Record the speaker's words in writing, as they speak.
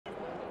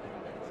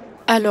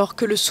Alors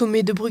que le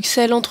sommet de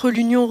Bruxelles entre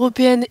l'Union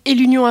européenne et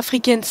l'Union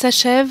africaine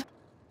s'achève,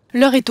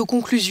 l'heure est aux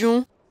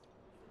conclusions.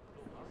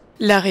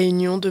 La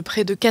réunion de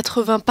près de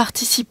 80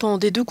 participants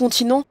des deux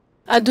continents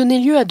a donné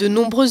lieu à de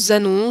nombreuses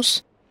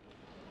annonces.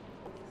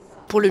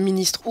 Pour le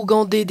ministre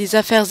ougandais des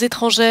Affaires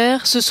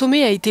étrangères, ce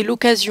sommet a été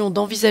l'occasion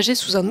d'envisager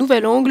sous un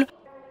nouvel angle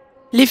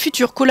les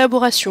futures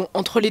collaborations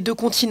entre les deux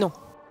continents.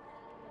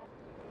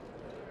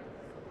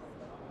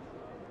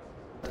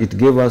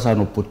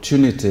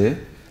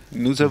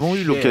 Nous avons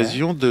eu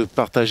l'occasion de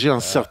partager un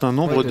certain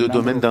nombre de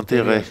domaines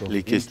d'intérêt,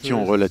 les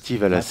questions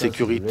relatives à la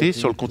sécurité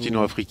sur le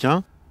continent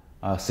africain,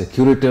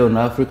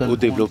 au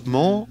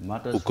développement,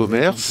 au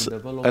commerce,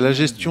 à la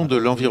gestion de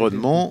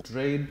l'environnement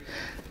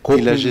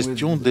et la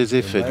gestion des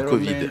effets du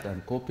Covid.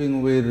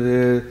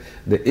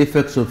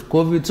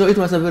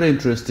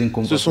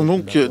 Ce sont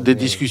donc des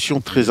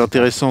discussions très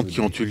intéressantes qui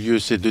ont eu lieu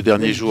ces 2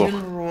 derniers jours.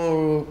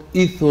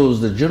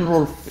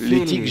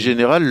 L'éthique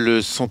générale,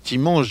 le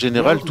sentiment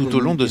général tout au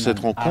long de cette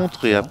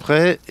rencontre et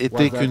après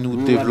était que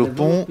nous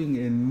développons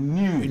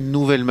une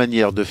nouvelle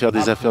manière de faire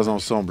des affaires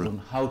ensemble.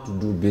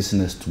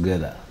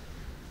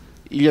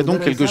 Il y a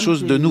donc quelque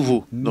chose de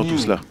nouveau dans tout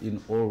cela.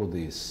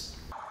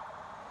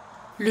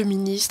 Le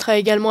ministre a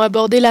également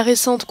abordé la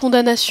récente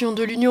condamnation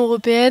de l'Union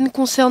européenne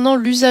concernant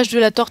l'usage de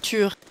la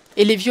torture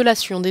et les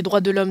violations des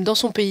droits de l'homme dans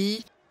son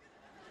pays.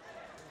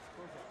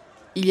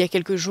 Il y a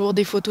quelques jours,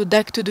 des photos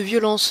d'actes de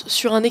violence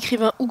sur un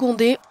écrivain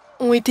ougandais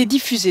ont été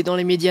diffusées dans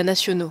les médias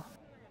nationaux.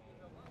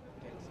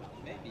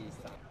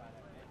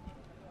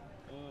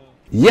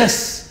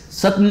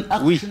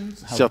 Oui,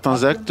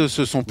 certains actes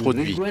se sont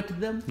produits.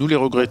 Nous les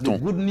regrettons.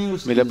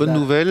 Mais la bonne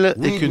nouvelle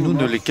est que nous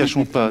ne les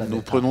cachons pas.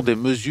 Nous prenons des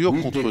mesures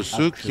contre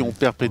ceux qui ont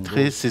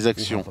perpétré ces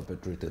actions.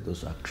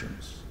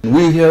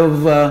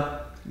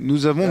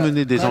 Nous avons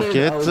mené des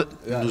enquêtes.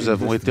 Nous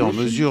avons été en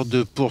mesure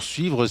de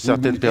poursuivre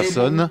certaines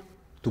personnes.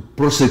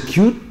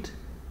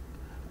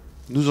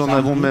 Nous en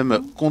avons même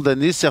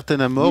condamné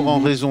certaines à mort en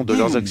raison de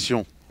leurs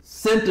actions.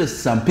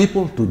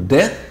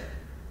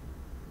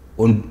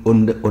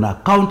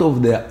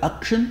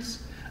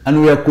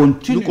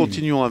 Nous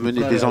continuons à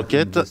mener des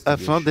enquêtes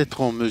afin d'être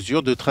en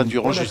mesure de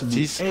traduire en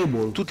justice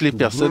toutes les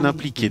personnes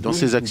impliquées dans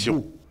ces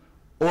actions.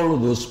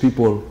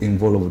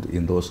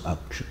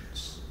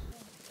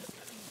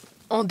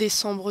 En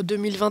décembre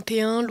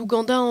 2021,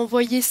 l'Ouganda a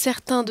envoyé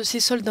certains de ses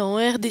soldats en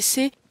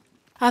RDC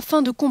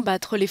afin de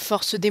combattre les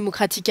forces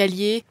démocratiques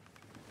alliées.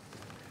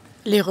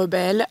 Les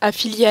rebelles,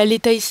 affiliés à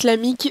l'État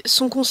islamique,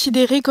 sont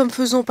considérés comme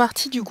faisant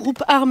partie du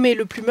groupe armé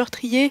le plus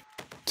meurtrier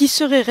qui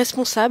serait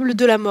responsable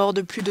de la mort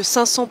de plus de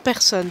 500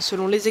 personnes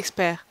selon les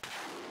experts.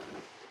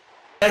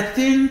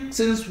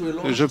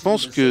 Je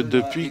pense que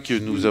depuis que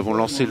nous avons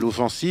lancé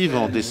l'offensive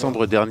en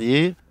décembre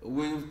dernier,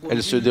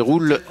 elle se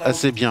déroule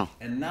assez bien.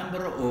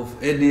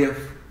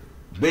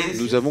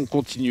 Nous avons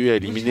continué à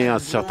éliminer un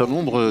certain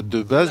nombre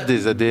de bases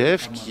des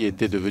ADF qui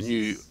étaient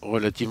devenues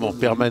relativement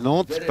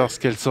permanentes parce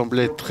qu'elles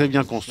semblaient très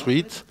bien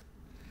construites.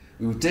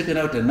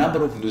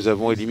 Nous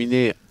avons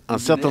éliminé un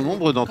certain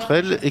nombre d'entre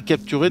elles et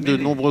capturé de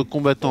nombreux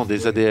combattants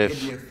des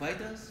ADF.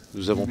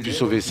 Nous avons pu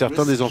sauver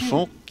certains des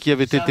enfants qui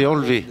avaient été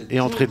enlevés et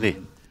entraînés.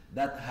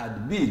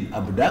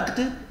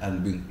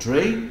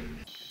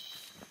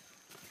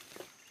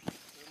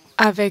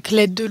 Avec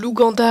l'aide de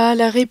l'Ouganda,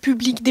 la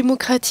République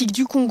démocratique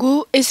du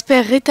Congo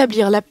espère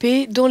rétablir la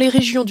paix dans les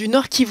régions du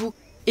Nord Kivu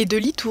et de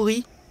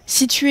l'Ituri,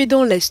 situées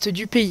dans l'est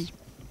du pays.